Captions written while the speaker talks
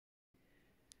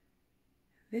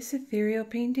This ethereal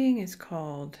painting is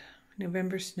called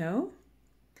November Snow.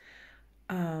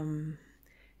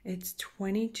 It's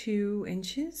 22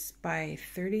 inches by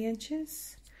 30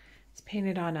 inches. It's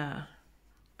painted on a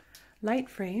light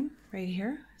frame right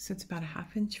here, so it's about a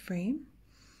 1/2 inch frame.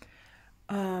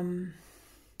 I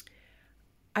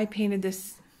painted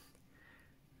this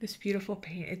beautiful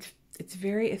paint. It's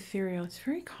very ethereal. It's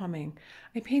very calming.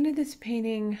 I painted this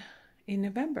painting in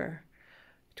November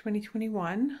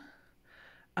 2021,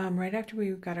 right after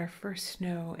we got our first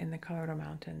snow in the Colorado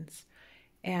mountains.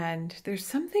 And there's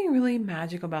something really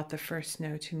magical about the first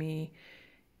snow to me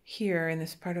here in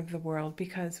this part of the world,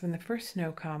 because when the first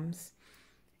snow comes,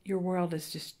 your world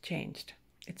is just changed.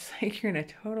 It's like you're in a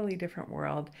totally different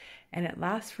world, and it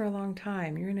lasts for a long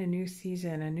time. You're in a new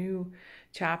season, a new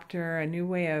chapter, a new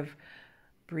way of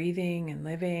breathing and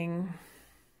living.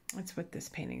 That's what this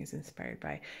painting is inspired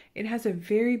by. It has a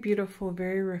very beautiful,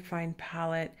 very refined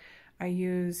palette. I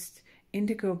used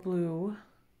indigo blue,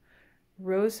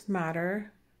 rose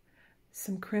madder,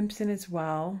 some crimson as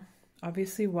well,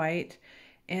 obviously white,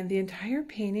 and the entire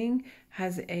painting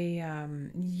has a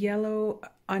yellow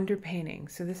underpainting.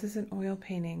 So this is an oil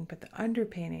painting, but the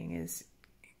underpainting is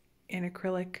in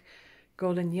acrylic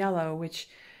golden yellow, which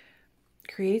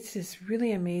creates this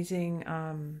really amazing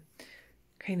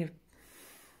kind of,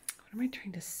 what am I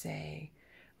trying to say?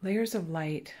 Layers of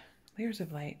light, layers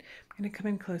of light. I'm going to come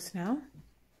in close now.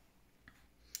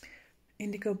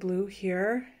 Indigo blue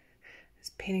here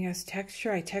is painting us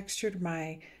texture. I textured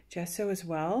my gesso as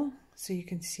well, so you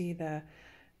can see the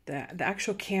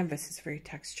actual canvas is very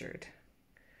textured.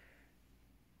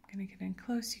 I'm going to get in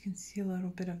close. You can see a little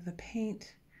bit of the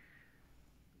paint.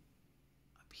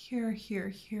 Up here,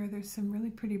 here, there's some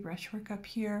really pretty brushwork up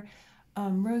here.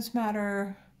 Rose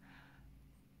madder,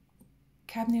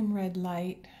 cadmium red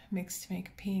light mixed to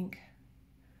make pink.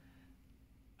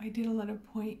 I did a lot of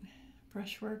point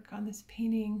brushwork on this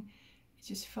painting. It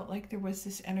just felt like there was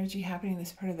this energy happening in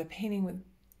this part of the painting with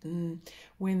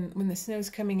when the snow's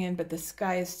coming in, but the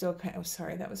sky is still kind of, oh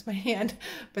sorry, that was my hand,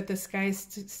 but the sky is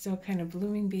still kind of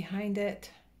blooming behind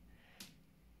it.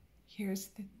 Here's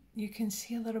the, you can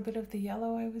see a little bit of the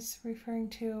yellow I was referring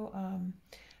to.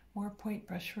 More point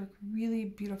brushwork, really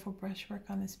beautiful brushwork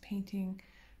on this painting,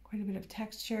 quite a bit of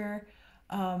texture.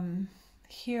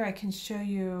 Here I can show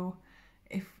you,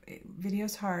 if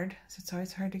video's hard, so it's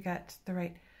always hard to get the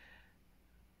right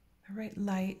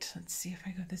light. Let's see if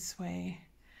I go this way.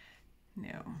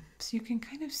 No. So you can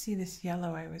kind of see this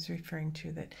yellow I was referring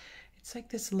to, that it's like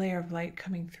this layer of light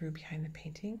coming through behind the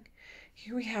painting.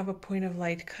 Here we have a point of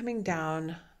light coming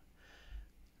down.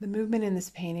 The movement in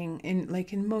this painting,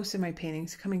 like in most of my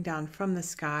paintings, coming down from the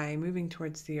sky, moving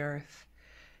towards the earth,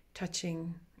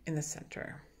 touching in the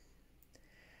center.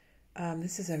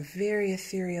 This is a very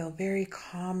ethereal, very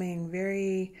calming,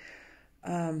 very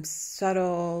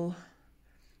subtle,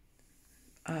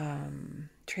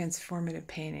 transformative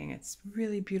painting. It's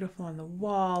really beautiful on the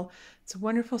wall. It's a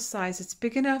wonderful size. It's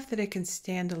big enough that it can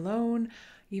stand alone,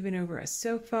 even over a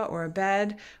sofa or a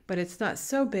bed, but it's not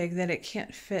so big that it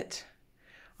can't fit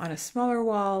on a smaller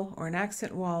wall or an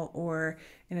accent wall or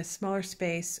in a smaller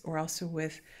space, or also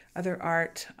with other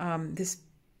art. This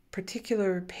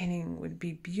particular painting would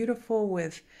be beautiful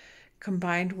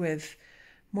combined with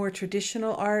more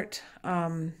traditional art,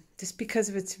 just because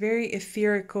of its very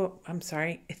ethereal,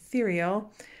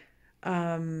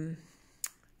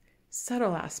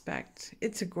 subtle aspect.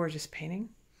 It's a gorgeous painting.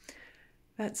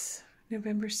 That's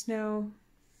November Snow.